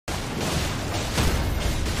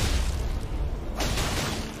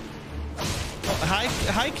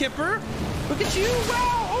Hi, Kipper. Look at you.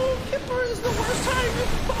 Wow. Oh, Kipper is the worst time.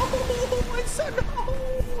 Oh, my son.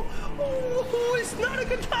 Oh, it's not a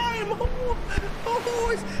good time.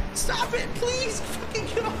 Stop it, please. Fucking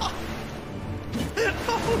get off.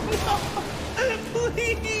 Oh, no.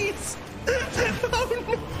 Please.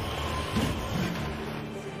 Oh,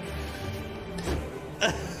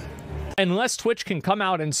 no. Unless Twitch can come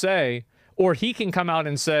out and say, or he can come out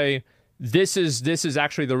and say, this is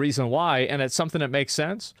actually the reason why, and it's something that makes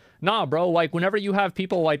sense. Nah, bro, like whenever you have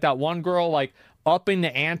people like that one girl like upping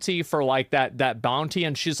the ante for like that bounty,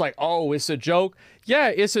 and she's like, oh, it's a joke. Yeah,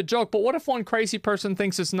 it's a joke, but what if one crazy person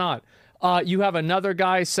thinks it's not? You have another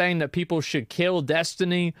guy saying that people should kill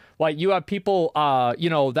Destiny. Like you have people,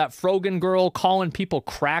 you know, that Frogan girl calling people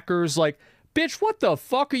crackers. Like, bitch, what the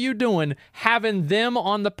fuck are you doing having them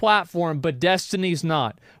on the platform, but Destiny's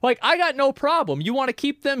not? Like, I got no problem. You want to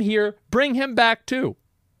keep them here, bring him back too.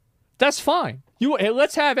 That's fine. Hey,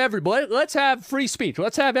 let's have everybody, let's have free speech.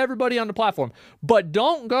 Let's have everybody on the platform. But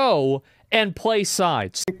don't go and play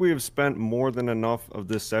sides. I think we have spent more than enough of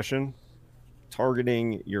this session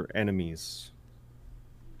targeting your enemies.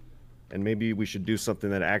 And maybe we should do something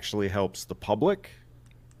that actually helps the public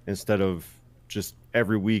instead of just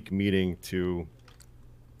every week meeting to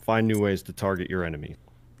find new ways to target your enemy.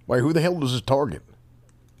 Wait, who the hell does this target?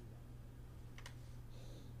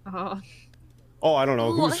 Oh, I don't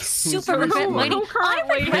know. Ooh, I super regret biting. I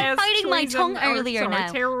regret biting my tongue earlier now.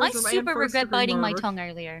 I super regret biting my tongue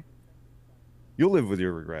earlier. You'll live with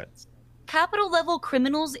your regrets. Capital level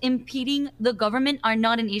criminals impeding the government are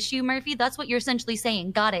not an issue, Murphy. That's what you're essentially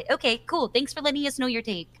saying. Got it. Okay, cool. Thanks for letting us know your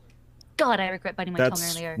take. God, I regret biting my tongue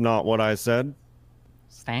earlier. That's not what I said.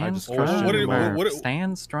 Stand strong.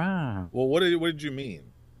 Stand strong. Well, what did you mean?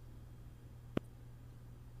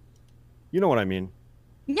 You know what I mean.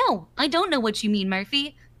 No, I don't know what you mean,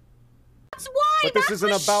 Murphy. That's why. But this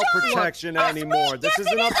isn't about protection anymore. This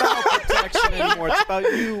isn't about protection anymore. It's about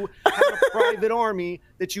you having a private army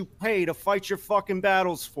that you pay to fight your fucking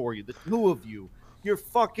battles for you. The two of you. You're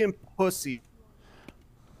fucking pussy.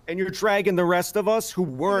 And you're dragging the rest of us who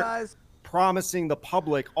weren't promising the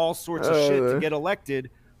public all sorts of shit to get elected,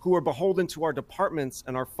 who are beholden to our departments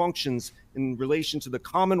and our functions in relation to the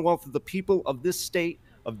commonwealth of the people of this state,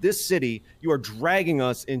 of this city. You are dragging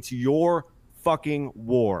us into your fucking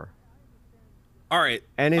war. All right.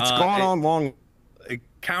 And it's gone on long. A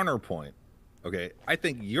counterpoint. Okay. I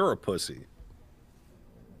think you're a pussy.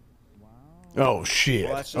 Oh, shit.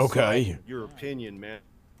 Well, that's just okay. like your opinion, man.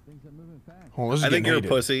 Well, I think you're a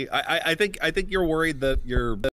pussy. I think you're worried that you're